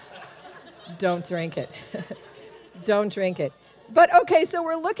 don't drink it. Don't drink it. But okay, so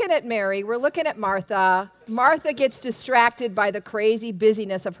we're looking at Mary, we're looking at Martha. Martha gets distracted by the crazy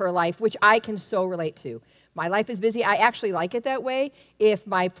busyness of her life, which I can so relate to. My life is busy. I actually like it that way. If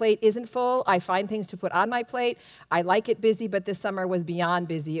my plate isn't full, I find things to put on my plate. I like it busy, but this summer was beyond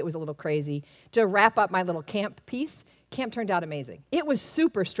busy. It was a little crazy. To wrap up my little camp piece, camp turned out amazing. It was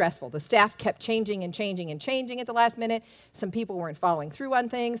super stressful. The staff kept changing and changing and changing at the last minute. Some people weren't following through on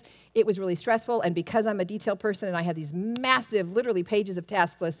things. It was really stressful, and because I'm a detail person and I have these massive, literally pages of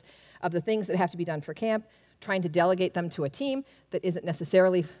task lists of the things that have to be done for camp, trying to delegate them to a team that isn't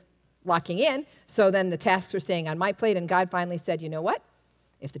necessarily locking in, so then the tasks are staying on my plate, and God finally said, you know what?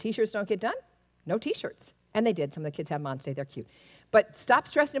 If the t-shirts don't get done, no t-shirts. And they did. Some of the kids have them on today. They're cute. But stop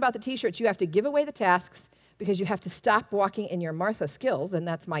stressing about the t-shirts. You have to give away the tasks because you have to stop walking in your Martha skills, and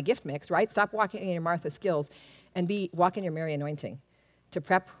that's my gift mix, right? Stop walking in your Martha skills and walk in your Mary anointing to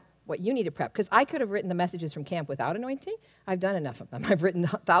prep what you need to prep. Because I could have written the messages from camp without anointing. I've done enough of them. I've written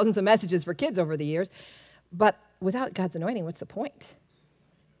thousands of messages for kids over the years. But without God's anointing, what's the point?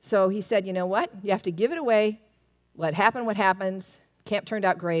 So he said, you know what? You have to give it away. Let happen what happens. Camp turned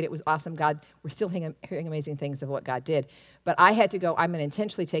out great. It was awesome. God, we're still hearing amazing things of what God did. But I had to go, I'm going to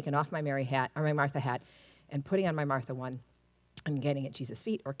intentionally taking off my Mary hat, or my Martha hat, and putting on my Martha one and getting at Jesus'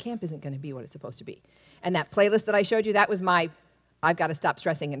 feet, or camp isn't going to be what it's supposed to be. And that playlist that I showed you, that was I've got to stop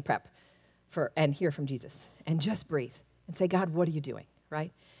stressing and prep and hear from Jesus. And just breathe and say, God, what are you doing,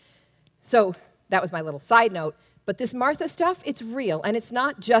 right? So that was my little side note. But this Martha stuff, it's real. And it's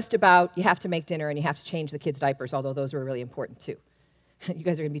not just about you have to make dinner and you have to change the kids' diapers, although those were really important too. You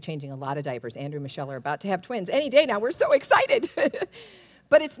guys are going to be changing a lot of diapers. Andrew and Michelle are about to have twins any day now. We're so excited.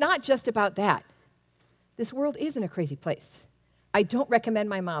 But it's not just about that. This world is in a crazy place. I don't recommend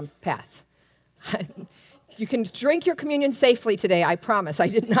my mom's path. You can drink your communion safely today, I promise. I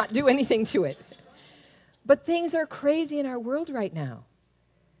did not do anything to it. But things are crazy in our world right now.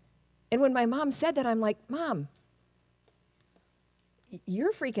 And when my mom said that, I'm like, Mom,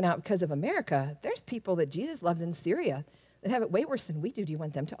 you're freaking out because of America. There's people that Jesus loves in Syria that have it way worse than we do. Do you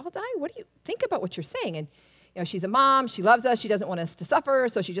want them to all die? What do you think about what you're saying? And she's a mom. She loves us. She doesn't want us to suffer,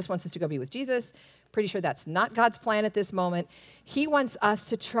 so she just wants us to go be with Jesus. Pretty sure that's not God's plan at this moment. He wants us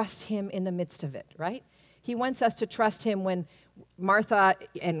to trust him in the midst of it, right? He wants us to trust him when Martha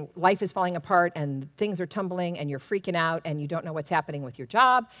and life is falling apart and things are tumbling and you're freaking out and you don't know what's happening with your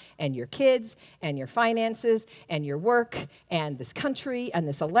job and your kids and your finances and your work and this country and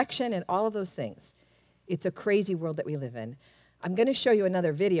this election and all of those things. It's a crazy world that we live in. I'm going to show you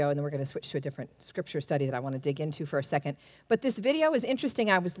another video, and then we're going to switch to a different scripture study that I want to dig into for a second. But this video is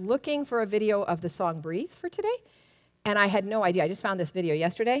interesting. I was looking for a video of the song Breathe for today, and I had no idea. I just found this video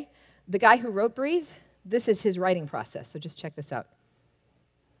yesterday. The guy who wrote Breathe, this is his writing process, so just check this out.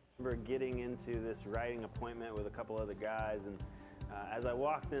 I remember getting into this writing appointment with a couple other guys, and as I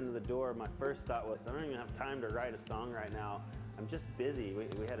walked into the door, my first thought was, I don't even have time to write a song right now. I'm just busy.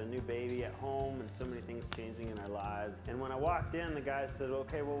 We had a new baby at home and so many things changing in our lives. And when I walked in, the guy said,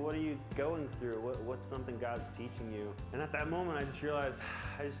 okay, well, what are you going through? What's something God's teaching you? And at that moment, I just realized,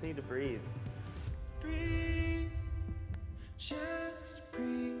 I just need to breathe. Breathe, just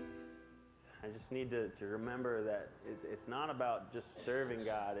breathe. I just need to remember that it's not about just serving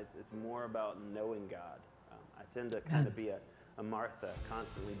God, it's more about knowing God. I tend to kind of be a Martha,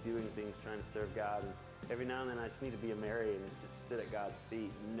 constantly doing things, trying to serve God. And every now and then I just need to be a Mary and just sit at God's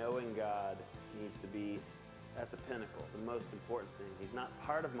feet. Knowing God needs to be at the pinnacle, the most important thing. He's not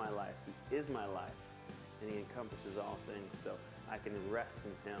part of my life, he is my life, and he encompasses all things. So I can rest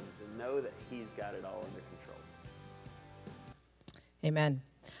in him to know that he's got it all under control. Amen.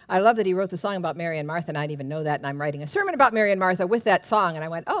 I love that he wrote the song about Mary and Martha, and I didn't even know that, and I'm writing a sermon about Mary and Martha with that song, and I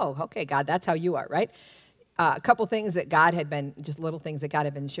went, oh, okay, God, that's how you are, right? A couple things that God had been, just little things that God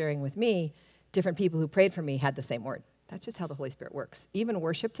had been sharing with me, different people who prayed for me had the same word. That's just how the Holy Spirit works. Even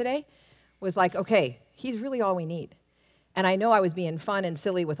worship today was like, okay, he's really all we need. And I know I was being fun and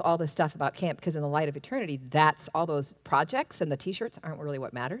silly with all this stuff about camp, because in the light of eternity, that's all those projects and the t-shirts aren't really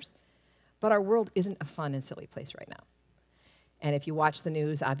what matters. But our world isn't a fun and silly place right now. And if you watch the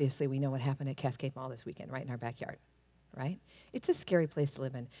news, obviously we know what happened at Cascade Mall this weekend, right in our backyard, right? It's a scary place to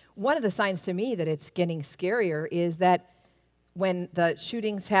live in. One of the signs to me that it's getting scarier is that when the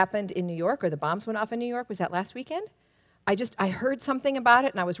shootings happened in New York, or the bombs went off in New York, was that last weekend? I heard something about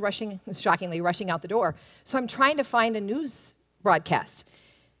it, and I was shockingly rushing out the door. So I'm trying to find a news broadcast.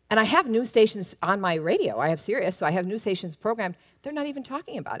 And I have news stations on my radio. I have Sirius, so I have news stations programmed. They're not even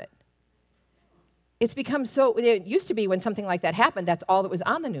talking about it. It's become so, it used to be when something like that happened, that's all that was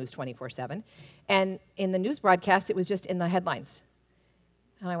on the news 24/7. And in the news broadcast, it was just in the headlines.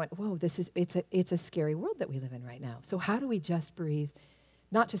 And I went, whoa, it's a scary world that we live in right now. So how do we just breathe?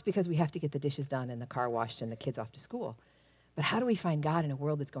 Not just because we have to get the dishes done and the car washed and the kids off to school, but how do we find God in a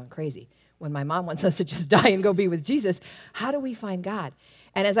world that's going crazy? When my mom wants us to just die and go be with Jesus, how do we find God?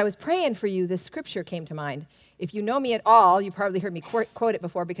 And as I was praying for you, this scripture came to mind. If you know me at all, you've probably heard me quote it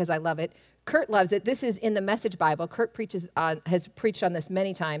before because I love it. Kurt loves it. This is in the Message Bible. Kurt has preached on this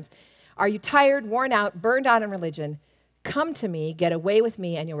many times. Are you tired, worn out, burned out in religion? Come to me, get away with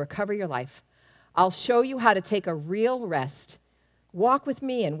me, and you'll recover your life. I'll show you how to take a real rest. Walk with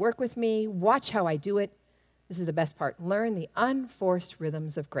me and work with me. Watch how I do it. This is the best part. Learn the unforced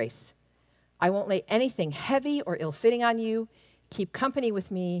rhythms of grace. I won't lay anything heavy or ill-fitting on you. Keep company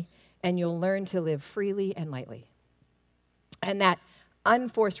with me, and you'll learn to live freely and lightly. And that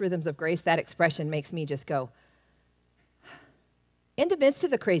unforced rhythms of grace, that expression makes me just go, in the midst of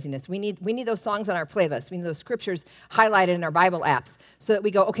the craziness, we need those songs on our playlist. We need those scriptures highlighted in our Bible apps so that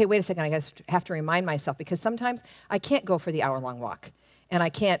we go, okay, wait a second, I have to remind myself, because sometimes I can't go for the hour-long walk, and I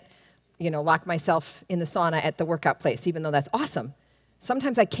can't, lock myself in the sauna at the workout place, even though that's awesome.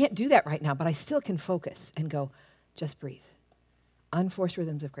 Sometimes I can't do that right now, but I still can focus and go, just breathe. Unforced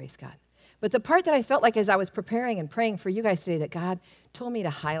rhythms of grace, God. But the part that I felt like as I was preparing and praying for you guys today that God told me to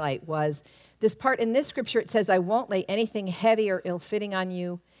highlight was this part in this scripture. It says, I won't lay anything heavy or ill-fitting on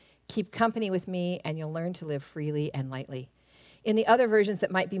you. Keep company with me, and you'll learn to live freely and lightly. In the other versions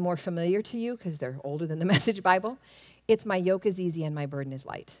that might be more familiar to you, because they're older than the Message Bible, it's my yoke is easy and my burden is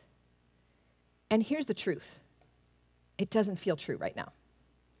light. And here's the truth. It doesn't feel true right now.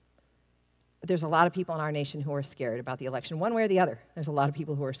 There's a lot of people in our nation who are scared about the election, one way or the other. There's a lot of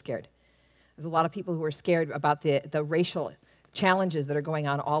people who are scared. There's a lot of people who are scared about the racial challenges that are going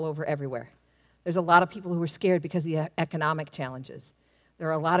on all over everywhere. There's a lot of people who are scared because of the economic challenges. There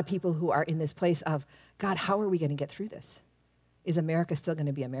are a lot of people who are in this place of, God, how are we going to get through this? Is America still going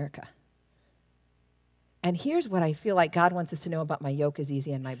to be America? And here's what I feel like God wants us to know about my yoke is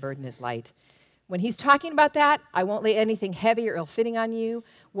easy and my burden is light. When he's talking about that, I won't lay anything heavy or ill-fitting on you.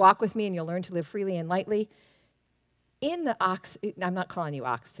 Walk with me and you'll learn to live freely and lightly. In the ox, I'm not calling you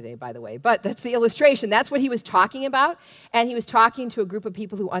ox today, by the way, but that's the illustration. That's what he was talking about. And he was talking to a group of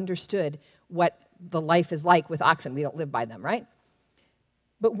people who understood what the life is like with oxen. We don't live by them, right?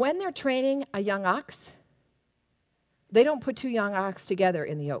 But when they're training a young ox, they don't put two young ox together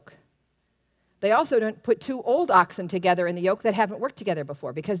in the yoke. They also don't put two old oxen together in the yoke that haven't worked together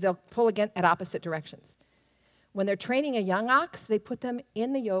before because they'll pull again at opposite directions. When they're training a young ox, they put them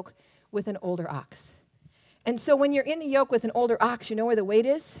in the yoke with an older ox. And so when you're in the yoke with an older ox, you know where the weight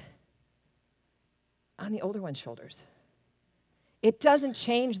is? On the older one's shoulders. It doesn't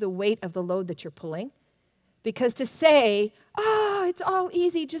change the weight of the load that you're pulling, because to say, it's all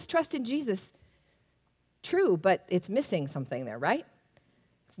easy, just trust in Jesus. True, but it's missing something there, right?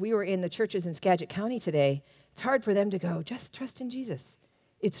 If we were in the churches in Skagit County today, it's hard for them to go, just trust in Jesus.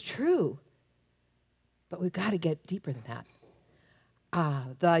 It's true, but we've got to get deeper than that.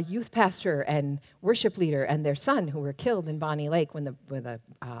 The youth pastor and worship leader and their son who were killed in Bonnie Lake when the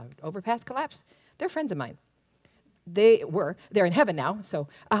overpass collapsed, they're friends of mine. They're in heaven now, so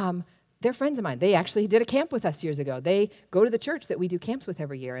they're friends of mine. They actually did a camp with us years ago. They go to the church that we do camps with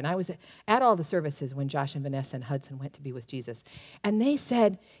every year, and I was at all the services when Josh and Vanessa and Hudson went to be with Jesus. And they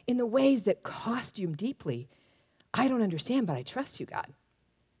said, in the ways that cost you deeply, I don't understand, but I trust you, God.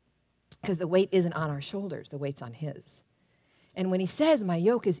 Because the weight isn't on our shoulders, the weight's on his. And when he says, my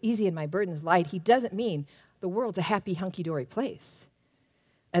yoke is easy and my burden is light, he doesn't mean the world's a happy, hunky-dory place.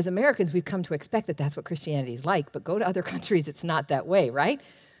 As Americans, we've come to expect that that's what Christianity is like, but go to other countries, it's not that way, right?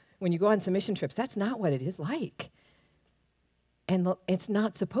 When you go on some mission trips, that's not what it is like. And it's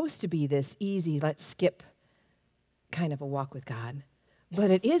not supposed to be this easy, let's skip kind of a walk with God.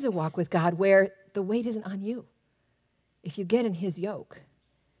 But it is a walk with God where the weight isn't on you. If you get in his yoke,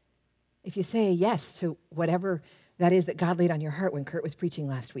 if you say yes to whatever that is that God laid on your heart when Kurt was preaching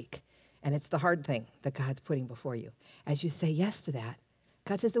last week, and it's the hard thing that God's putting before you, as you say yes to that,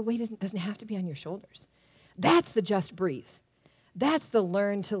 God says the weight doesn't have to be on your shoulders. That's the just breathe. That's the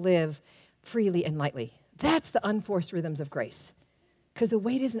learn to live freely and lightly. That's the unforced rhythms of grace. Because the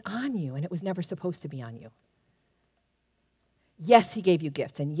weight isn't on you, and it was never supposed to be on you. Yes, he gave you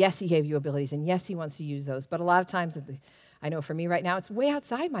gifts, and yes, he gave you abilities, and yes, he wants to use those. But a lot of times, I know for me right now, it's way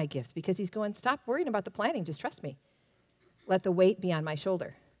outside my gifts because he's going, stop worrying about the planning, just trust me. Let the weight be on my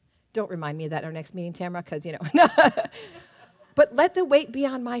shoulder. Don't remind me of that in our next meeting, Tamara, because, But let the weight be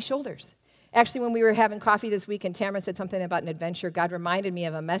on my shoulders. Actually, when we were having coffee this week and Tamara said something about an adventure, God reminded me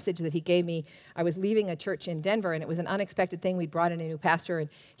of a message that he gave me. I was leaving a church in Denver, and it was an unexpected thing. We'd brought in a new pastor, and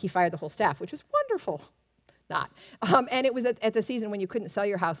he fired the whole staff, which was wonderful. Not. And it was at the season when you couldn't sell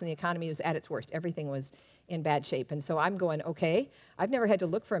your house and the economy was at its worst. Everything was in bad shape. And so I'm going, okay, I've never had to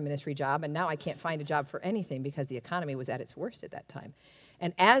look for a ministry job, and now I can't find a job for anything because the economy was at its worst at that time.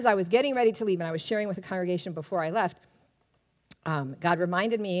 And as I was getting ready to leave, and I was sharing with the congregation before I left, God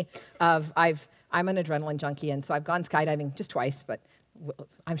reminded me of, I'm an adrenaline junkie, and so I've gone skydiving just twice, but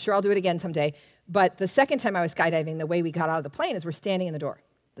I'm sure I'll do it again someday. But the second time I was skydiving, the way we got out of the plane is we're standing in the door.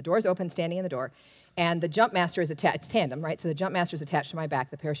 The door's open, standing in the door, and the jump master is attached. It's tandem, right? So the jump master is attached to my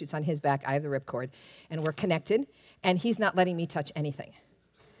back, the parachute's on his back, I have the ripcord, and we're connected, and he's not letting me touch anything.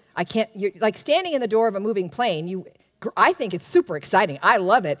 I can't, you're like standing in the door of a moving plane, I think it's super exciting. I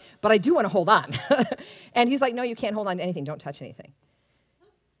love it, but I do want to hold on. And he's like, no, you can't hold on to anything. Don't touch anything.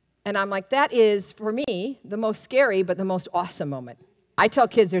 And I'm like, that is, for me, the most scary, but the most awesome moment. I tell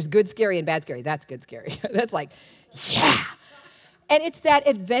kids there's good scary and bad scary. That's good scary. That's like, yeah. And it's that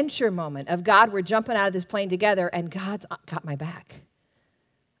adventure moment of God, we're jumping out of this plane together, and God's got my back.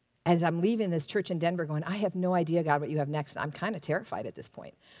 As I'm leaving this church in Denver going, I have no idea, God, what you have next. I'm kind of terrified at this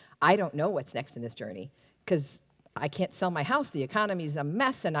point. I don't know what's next in this journey because I can't sell my house. The economy's a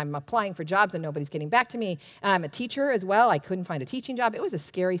mess, and I'm applying for jobs, and nobody's getting back to me. And I'm a teacher as well. I couldn't find a teaching job. It was a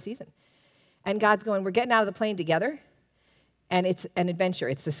scary season. And God's going, we're getting out of the plane together, and it's an adventure.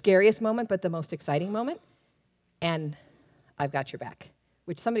 It's the scariest moment, but the most exciting moment. And I've got your back,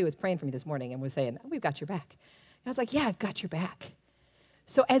 which somebody was praying for me this morning and was saying, we've got your back. And I was like, yeah, I've got your back.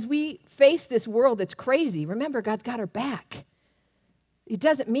 So as we face this world that's crazy, remember, God's got our back. It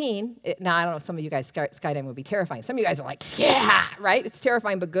doesn't mean, now I don't know, some of you guys skydiving would be terrifying. Some of you guys are like, yeah, right? It's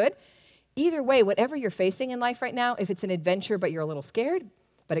terrifying but good. Either way, whatever you're facing in life right now, if it's an adventure but you're a little scared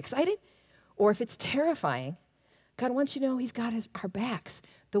but excited, or if it's terrifying, God wants you to know he's got our backs.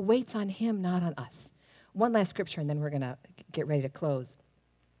 The weight's on him, not on us. One last scripture, and then we're going to get ready to close.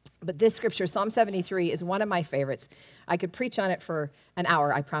 But this scripture, Psalm 73, is one of my favorites. I could preach on it for an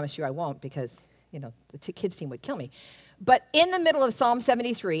hour. I promise you I won't because, the kids team would kill me. But in the middle of Psalm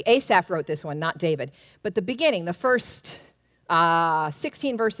 73, Asaph wrote this one, not David. But the beginning, the first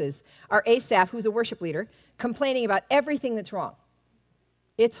 16 verses, are Asaph, who's a worship leader, complaining about everything that's wrong.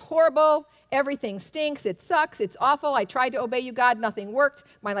 It's horrible. Everything stinks. It sucks. It's awful. I tried to obey you, God. Nothing worked.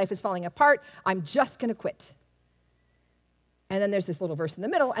 My life is falling apart. I'm just going to quit. And then there's this little verse in the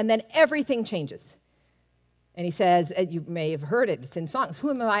middle, and then everything changes. And he says, you may have heard it, it's in songs, who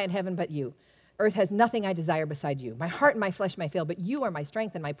am I in heaven but you? Earth has nothing I desire beside you. My heart and my flesh may fail, but you are my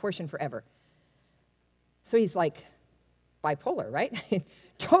strength and my portion forever. So he's like bipolar, right?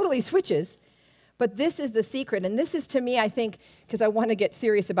 Totally switches. But this is the secret, and this is to me, I think, because I want to get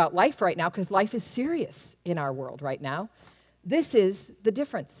serious about life right now, because life is serious in our world right now. This is the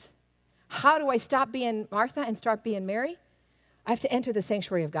difference. How do I stop being Martha and start being Mary? I have to enter the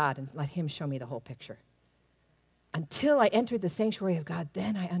sanctuary of God and let him show me the whole picture. Until I entered the sanctuary of God,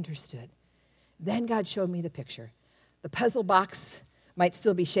 then I understood. Then God showed me the picture. The puzzle box might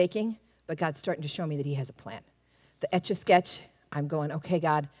still be shaking, but God's starting to show me that he has a plan. The Etch-a-Sketch, I'm going, okay,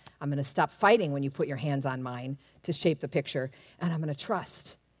 God, I'm going to stop fighting when you put your hands on mine to shape the picture, and I'm going to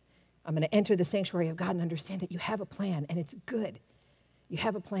trust. I'm going to enter the sanctuary of God and understand that you have a plan, and it's good. You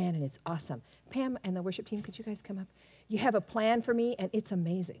have a plan, and it's awesome. Pam and the worship team, could you guys come up? You have a plan for me, and it's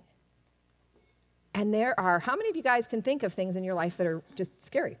amazing. And there are, how many of you guys can think of things in your life that are just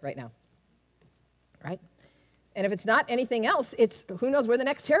scary right now? Right? And if it's not anything else, it's who knows where the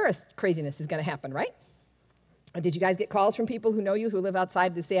next terrorist craziness is going to happen, right? Did you guys get calls from people who know you, who live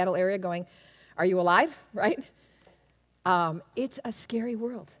outside the Seattle area going, are you alive, right? It's a scary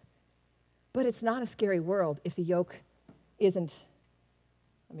world. But it's not a scary world if the yoke isn't,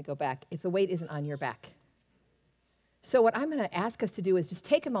 let me go back, if the weight isn't on your back. So what I'm going to ask us to do is just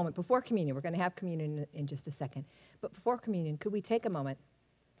take a moment before communion. We're going to have communion in just a second. But before communion, could we take a moment,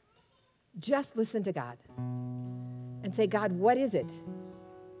 just listen to God and say, God, what is it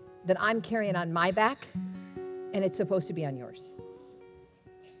that I'm carrying on my back and it's supposed to be on yours?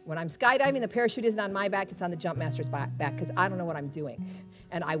 When I'm skydiving, the parachute isn't on my back, it's on the jump master's back because I don't know what I'm doing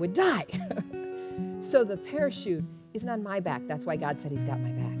and I would die. So the parachute isn't on my back. That's why God said he's got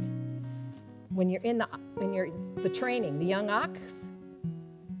my back. When you're in the training, the young ox,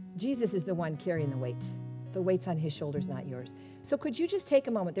 Jesus is the one carrying the weight. The weight's on his shoulders, not yours. So could you just take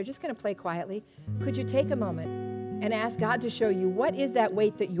a moment? They're just going to play quietly. Could you take a moment and ask God to show you what is that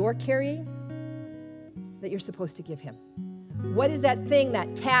weight that you're carrying that you're supposed to give him? What is that thing,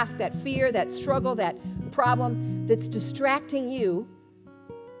 that task, that fear, that struggle, that problem that's distracting you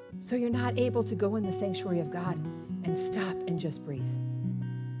so you're not able to go in the sanctuary of God and stop and just breathe?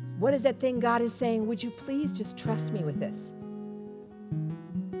 What is that thing God is saying, would you please just trust me with this?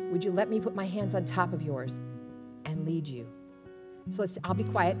 Would you let me put my hands on top of yours and lead you? So I'll be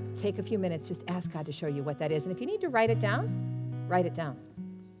quiet, take a few minutes, just ask God to show you what that is. And if you need to write it down, write it down.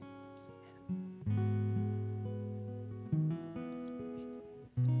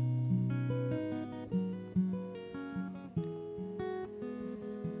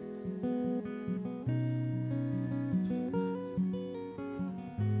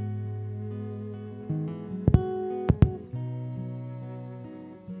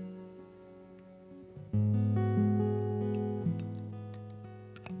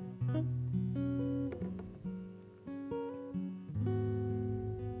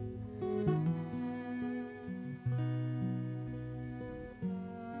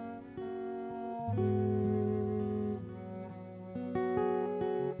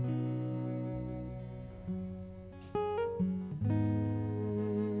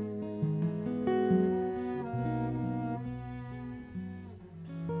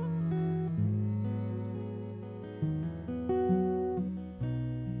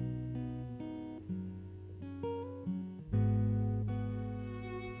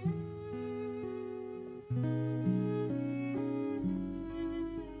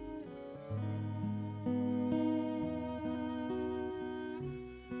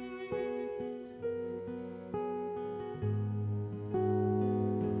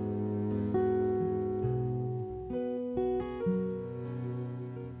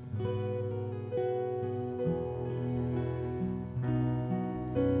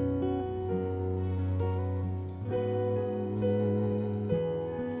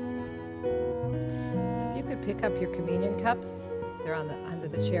 Pick up your communion cups. They're under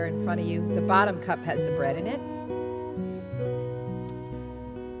the chair in front of you. The bottom cup has the bread in it.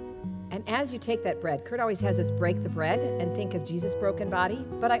 And as you take that bread, Kurt always has us break the bread and think of Jesus' broken body.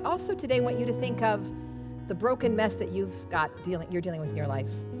 But I also today want you to think of the broken mess that you're dealing with in your life.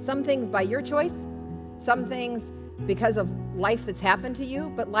 Some things by your choice, some things because of life that's happened to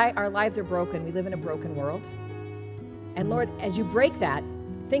you, but our lives are broken. We live in a broken world. And Lord, as you break that,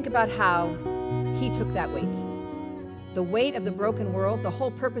 think about how he took that weight. The weight of the broken world, the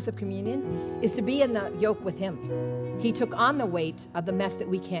whole purpose of communion is to be in the yoke with him. He took on the weight of the mess that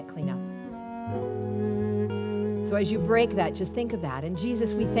we can't clean up. So as you break that, just think of that. And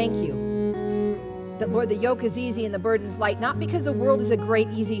Jesus, we thank you that, Lord, the yoke is easy and the burden's light, not because the world is a great,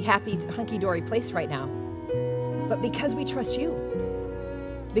 easy, happy, hunky-dory place right now, but because we trust you.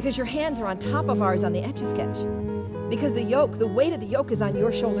 Because your hands are on top of ours on the Etch-a-Sketch. Because the weight of the yoke is on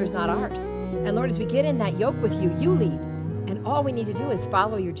your shoulders, not ours. And Lord, as we get in that yoke with you, you lead. And all we need to do is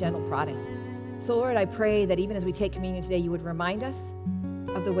follow your gentle prodding. So Lord, I pray that even as we take communion today, you would remind us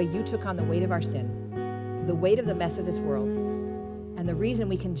of the way you took on the weight of our sin, the weight of the mess of this world. And the reason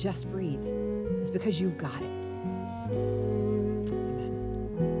we can just breathe is because you've got it.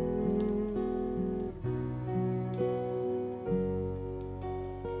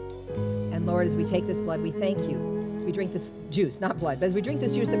 And Lord, as we take this blood, we thank you. As we drink this juice, not blood, but as we drink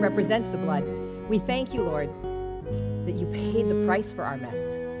this juice that represents the blood, we thank you, Lord, that you paid the price for our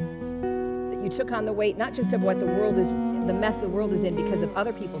mess. That you took on the weight, not just of what the mess the world is in because of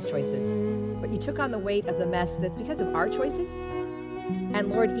other people's choices, but you took on the weight of the mess that's because of our choices. And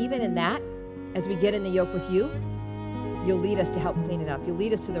Lord, even in that, as we get in the yoke with you, you'll lead us to help clean it up. You'll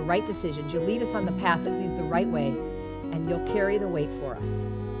lead us to the right decisions. You'll lead us on the path that leads the right way, and you'll carry the weight for us.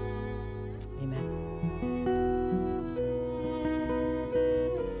 Amen.